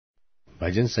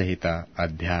भजन संहिता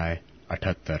अध्याय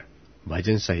 78।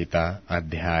 भजन संहिता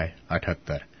अध्याय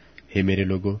 78। हे मेरे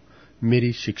लोगों,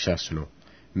 मेरी शिक्षा सुनो,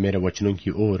 मेरे वचनों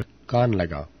की ओर कान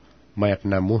लगाओ। मैं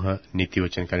अपना मुंह नीति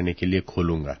वचन करने के लिए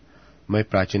खोलूंगा। मैं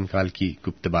प्राचीन काल की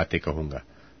गुप्त बातें कहूंगा,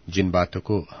 जिन बातों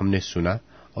को हमने सुना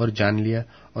और जान लिया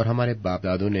और हमारे बाप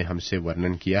दादों ने हमसे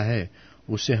वर्णन किया है,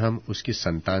 उसे हम उसकी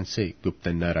संतान से गुप्त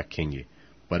न रखेंगे,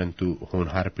 परंतु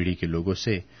होनहार पीढ़ी के लोगों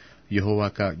से यहोवा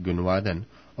का गुणवादन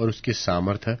और उसके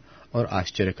सामर्थ्य और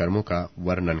आश्चर्य कर्मों का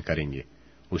वर्णन करेंगे।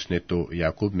 उसने तो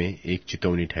याकूब में एक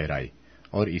चितौनी ठहराई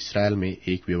और इस्राएल में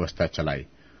एक व्यवस्था चलाई।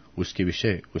 उसके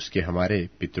विषय उसके हमारे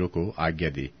पितरों को आज्ञा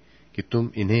दी कि तुम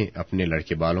इन्हें अपने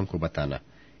लड़के बालों को बताना,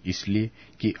 इसलिए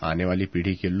कि आने वाली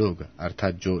पीढ़ी के लोग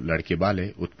अर्थात जो लड़के बाले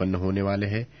उत्पन्न होने वाले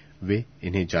हैं, वे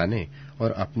इन्हें जाने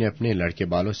और अपने अपने लड़के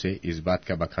बालों से इस बात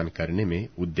का बखान करने में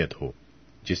उद्यत हो,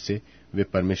 जिससे वे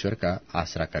परमेश्वर का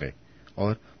आसरा करें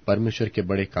और परमेश्वर के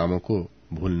बड़े कामों को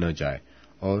भूल न जाए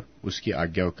और उसकी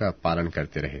आज्ञाओं का पालन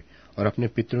करते रहे और अपने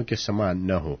पितरों के समान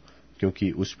न हो, क्योंकि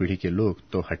उस पीढ़ी के लोग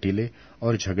तो हठीले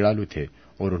और झगड़ालू थे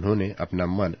और उन्होंने अपना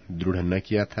मन दृढ़ न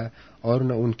किया था और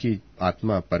न उनकी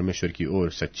आत्मा परमेश्वर की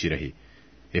ओर सच्ची रही।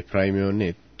 एफ्राइमियों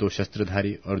ने तो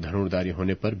शस्त्रधारी और धनुर्धारी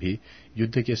होने पर भी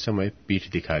युद्ध के समय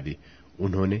पीठ दिखा दी।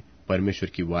 उन्होंने परमेश्वर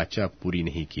की वाचा पूरी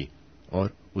नहीं की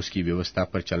और उसकी व्यवस्था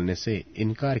पर चलने से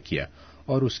इनकार किया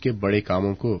और उसके बड़े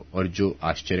कामों को और जो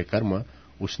आश्चर्य कर्म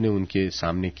उसने उनके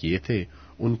सामने किए थे,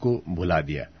 उनको भुला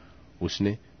दिया।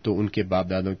 उसने तो उनके बाप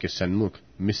दादों के सन्मुख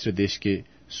मिस्र देश के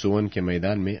सोअन के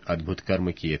मैदान में अद्भुत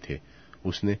कर्म किए थे।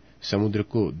 उसने समुद्र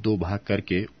को दो भाग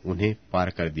करके उन्हें पार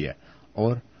कर दिया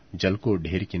और जल को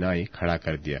ढेर किनारे खड़ा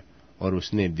कर दिया। और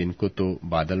उसने दिन को तो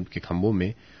बादल के खंभों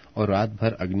में और रात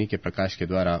भर अग्नि के प्रकाश के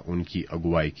द्वारा उनकी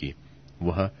अगुवाई की।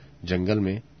 वह जंगल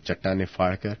में चट्टाने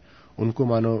फाड़कर उनको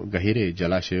मानो गहरे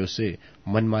जलाशयों से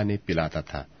मनमाने पिलाता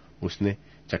था। उसने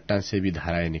चट्टान से भी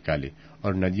धाराएं निकाली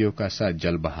और नदियों का सा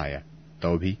जल बहाया,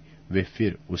 तो भी वे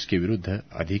फिर उसके विरुद्ध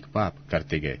अधिक पाप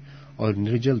करते गए और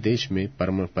निर्जल देश में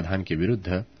परम प्रधान के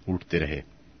विरुद्ध उठते रहे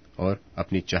और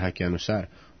अपनी चाह के अनुसार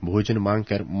भोजन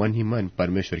मांगकर मन ही मन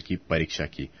परमेश्वर की परीक्षा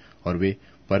की। और वे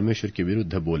परमेश्वर के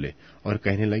विरुद्ध बोले और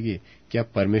कहने लगे, क्या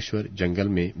परमेश्वर जंगल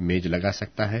में मेज लगा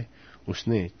सकता है?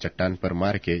 उसने चट्टान पर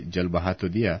मार के जल बहा तो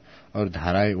दिया और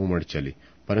धाराएं उमड़ चली,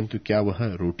 परंतु क्या वह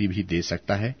रोटी भी दे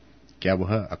सकता है? क्या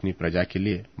वह अपनी प्रजा के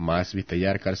लिए मांस भी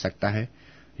तैयार कर सकता है?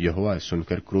 यहोवा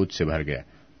सुनकर क्रोध से भर गया।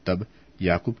 तब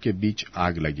याकूब के बीच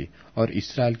आग लगी और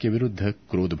इस्राएल के विरुद्ध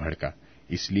क्रोध भड़का,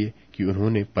 इसलिए कि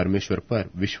उन्होंने परमेश्वर पर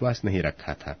विश्वास नहीं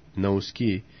रखा था, न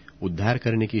उसकी उद्धार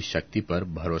करने की शक्ति पर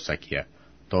भरोसा किया।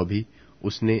 तो भी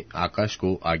उसने आकाश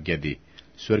को आज्ञा दी,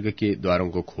 स्वर्ग के द्वारों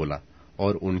को खोला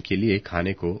और उनके लिए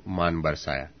खाने को मान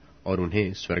बरसाया और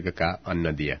उन्हें स्वर्ग का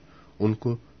अन्न दिया।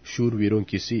 उनको शूरवीरों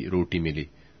की सी रोटी मिली।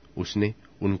 उसने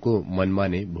उनको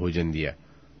मनमाने भोजन दिया।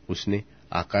 उसने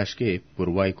आकाश के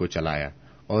पूर्वाई को चलाया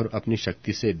और अपनी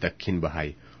शक्ति से दक्षिण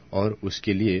बहाई और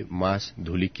उसके लिए मांस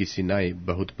धूलि की सिनाई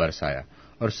बहुत बरसाया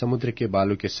और समुद्र के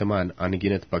बालों के समान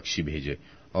अनगिनत पक्षी भेजे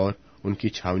और उनकी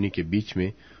छावनी के बीच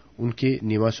में उनके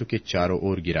निवासों के चारों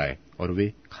ओर गिराए और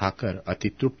वे खाकर अति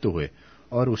तृप्त हुए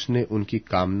और उसने उनकी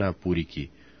कामना पूरी की।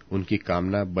 उनकी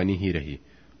कामना बनी ही रही।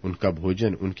 उनका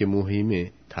भोजन उनके मुंह ही में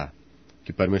था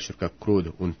कि परमेश्वर का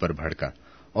क्रोध उन पर भड़का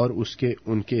और उसके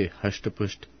उनके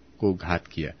हष्टपुष्ट को घात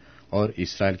किया और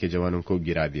इस्राएल के जवानों को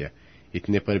गिरा दिया।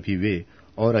 इतने पर भी वे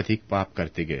और अधिक पाप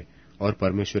करते गए और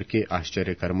परमेश्वर के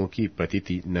आश्चर्य कर्मों की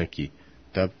प्रतीति न की।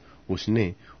 तब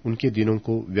उसने उनके दिनों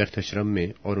को व्यर्थ श्रम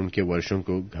में और उनके वर्षों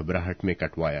को घबराहट में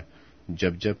कटवाया।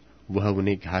 जब जब वह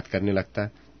उन्हें घात करने लगता,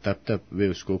 तब तब वे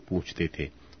उसको पूछते थे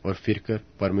और फिरकर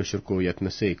परमेश्वर को यत्न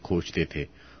से खोजते थे।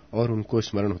 और उनको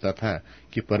स्मरण होता था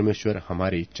कि परमेश्वर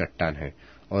हमारी चट्टान है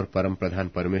और परम प्रधान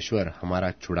परमेश्वर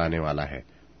हमारा छुड़ाने वाला है।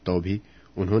 तो भी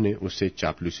उन्होंने उससे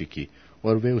चापलूसी की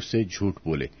और वे उससे झूठ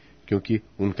बोले, क्योंकि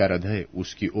उनका हृदय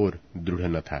उसकी ओर दृढ़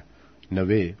न था, न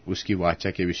वे उसकी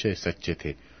वाचा के विषय सच्चे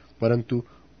थे। परंतु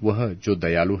वह जो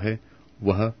दयालु है,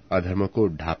 वह अधर्म को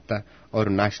ढांपता और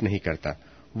नाश नहीं करता।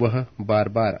 वह बार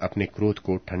बार अपने क्रोध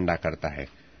को ठंडा करता है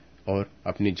और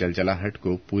अपनी जलजलाहट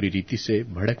को पूरी रीति से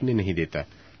भड़कने नहीं देता।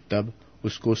 तब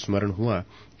उसको स्मरण हुआ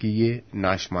कि ये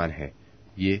नाशमान है,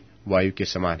 ये वायु के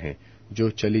समान है जो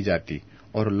चली जाती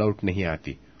और लौट नहीं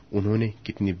आती। उन्होंने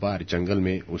कितनी बार जंगल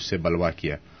में उससे बलवा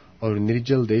किया और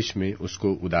निर्जल देश में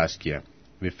उसको उदास किया।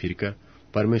 वे फिरकर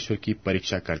परमेश्वर की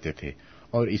परीक्षा करते थे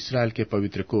और इस्राएल के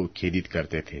पवित्र को खेदित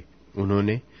करते थे।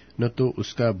 उन्होंने न तो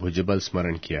उसका भुजबल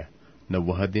स्मरण किया, न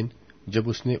वह दिन जब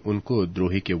उसने उनको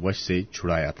द्रोही के वश से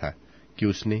छुड़ाया था, कि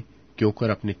उसने क्योंकर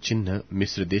अपने चिन्ह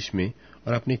मिस्र देश में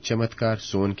और अपने चमत्कार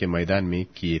सोन के मैदान में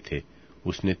किए थे।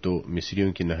 उसने तो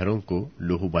मिस्रियों की नहरों को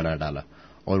लोहू बना डाला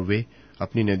और वे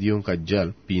अपनी नदियों का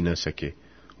जल पी न सके।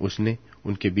 उसने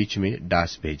उनके बीच में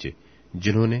डास भेजे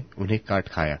जिन्होंने उन्हें काट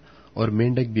खाया, और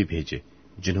मेंढक भी भेजे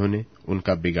जिन्होंने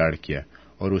उनका बिगाड़ किया,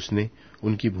 और उसने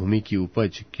उनकी भूमि की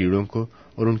उपज कीड़ों को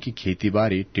और उनकी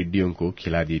खेतीबाड़ी टिड्डियों को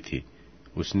खिला दी थी।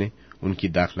 उसने उनकी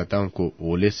दाखलताओं को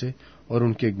ओले से और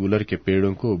उनके गुलर के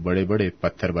पेड़ों को बड़े बड़े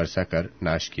पत्थर बरसाकर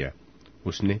नाश किया।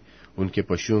 उसने उनके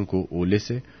पशुओं को ओले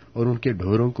से और उनके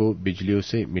ढोरों को बिजलियों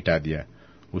से मिटा दिया।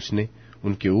 उसने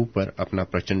उनके ऊपर अपना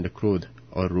प्रचंड क्रोध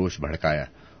और रोष भड़काया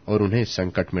और उन्हें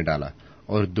संकट में डाला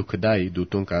और दुखदायी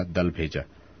दूतों का दल भेजा।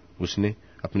 उसने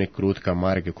अपने क्रोध का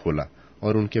मार्ग खोला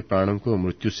और उनके प्राणों को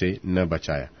मृत्यु से न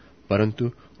बचाया,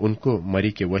 परंतु उनको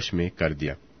मरी के वश में कर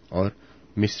दिया, और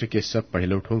मिस्र के सब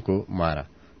पहिलौठों को मारा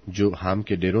जो हाम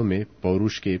के डेरों में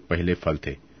पौरुष के पहले फल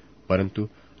थे। परंतु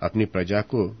अपनी प्रजा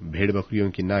को भेड़ बकरियों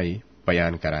की नाई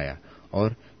पयान कराया,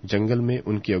 और जंगल में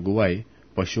उनकी अगुवाई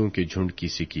पशुओं के झुंड की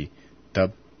सी की।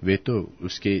 तब वे तो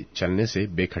उसके चलने से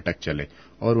बेखटक चले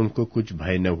और उनको कुछ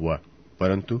भय न हुआ,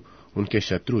 परंतु उनके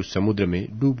शत्रु समुद्र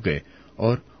में डूब गए,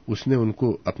 और उसने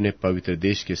उनको अपने पवित्र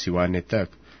देश के सिवाने तक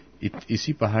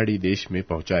इसी पहाड़ी देश में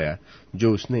पहुंचाया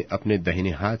जो उसने अपने दाहिने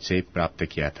हाथ से प्राप्त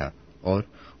किया था। और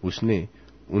उसने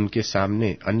उनके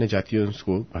सामने अन्य जातियों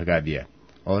को भगा दिया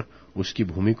और उसकी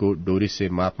भूमि को डोरी से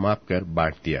माप माप कर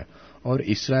बांट दिया, और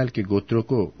इस्राएल के गोत्रों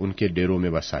को उनके डेरों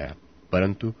में बसाया।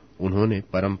 परंतु उन्होंने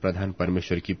परम प्रधान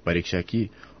परमेश्वर की परीक्षा की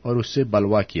और उससे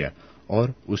बलवा किया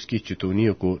और उसकी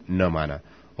चितौनियों को न माना,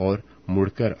 और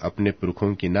मुड़कर अपने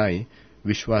पुरखों की नाई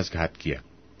विश्वासघात किया।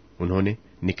 उन्होंने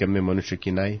निकम्मे मनुष्य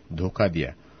की नाई धोखा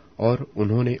दिया, और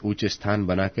उन्होंने ऊंचे स्थान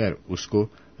बनाकर उसको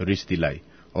रिस दिलाई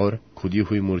और खुदी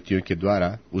हुई मूर्तियों के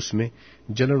द्वारा उसमें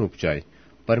जलन उपजाई।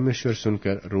 परमेश्वर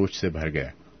सुनकर रोष से भर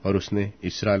गया, और उसने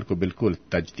इस्राएल को बिल्कुल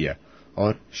तज दिया,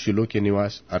 और शिलो के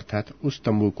निवास अर्थात उस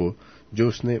तंबू को जो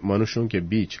उसने मनुष्यों के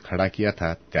बीच खड़ा किया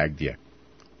था त्याग दिया,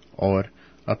 और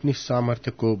अपनी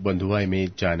सामर्थ्य को बंधुआई में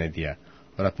जाने दिया,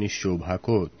 और अपनी शोभा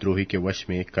को द्रोही के वश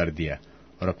में कर दिया,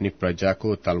 और अपनी प्रजा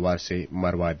को तलवार से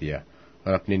मरवा दिया,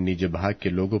 और अपने निज भाग के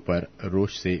लोगों पर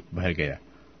रोष से भर गया।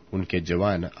 उनके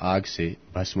जवान आग से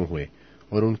भस्म हुए,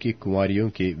 और उनकी कुंवारियों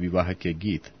के विवाह के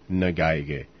गीत न गाए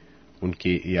गए।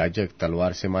 उनके याजक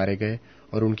तलवार से मारे गए,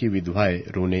 और उनकी विधवाएं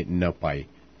रोने न पाई।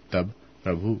 तब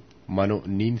प्रभु मानो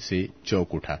नींद से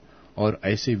चौंक उठा, और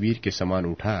ऐसे वीर के समान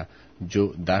उठा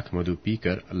जो दाख मधु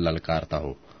पीकर ललकारता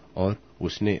हो, और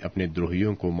उसने अपने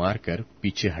द्रोहियों को मारकर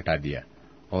पीछे हटा दिया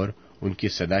और उनकी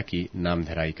सदा की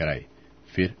नामधराई कराई।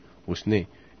 फिर उसने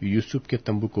यूसुफ के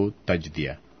तंबू को तज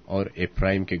दिया और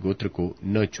एफ्राइम के गोत्र को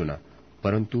न चुना,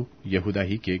 परंतु यहूदा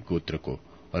ही के गोत्र को,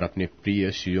 और अपने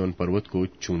प्रिय सिय्योन पर्वत को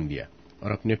चुन लिया,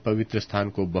 और अपने पवित्र स्थान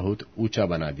को बहुत ऊंचा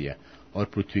बना दिया और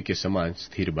पृथ्वी के समान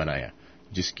स्थिर बनाया,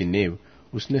 जिसकी नेव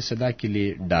उसने सदा के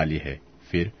लिए डाली है।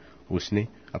 फिर उसने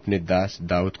अपने दास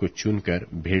दाऊद को चुनकर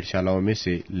भेड़शालाओं में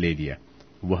से ले लिया।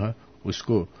 वह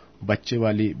उसको बच्चे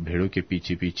वाली भेड़ों के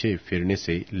पीछे पीछे फिरने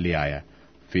से ले आया।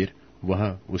 फिर वह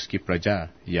उसकी प्रजा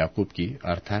याकूब की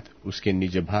अर्थात उसके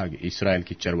निज भाग इस्राएल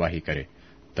की चरवाही करे।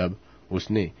 तब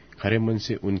उसने खरे मन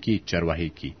से उनकी चरवाही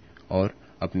की और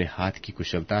अपने हाथ की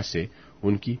कुशलता से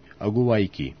उनकी अगुवाई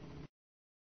की।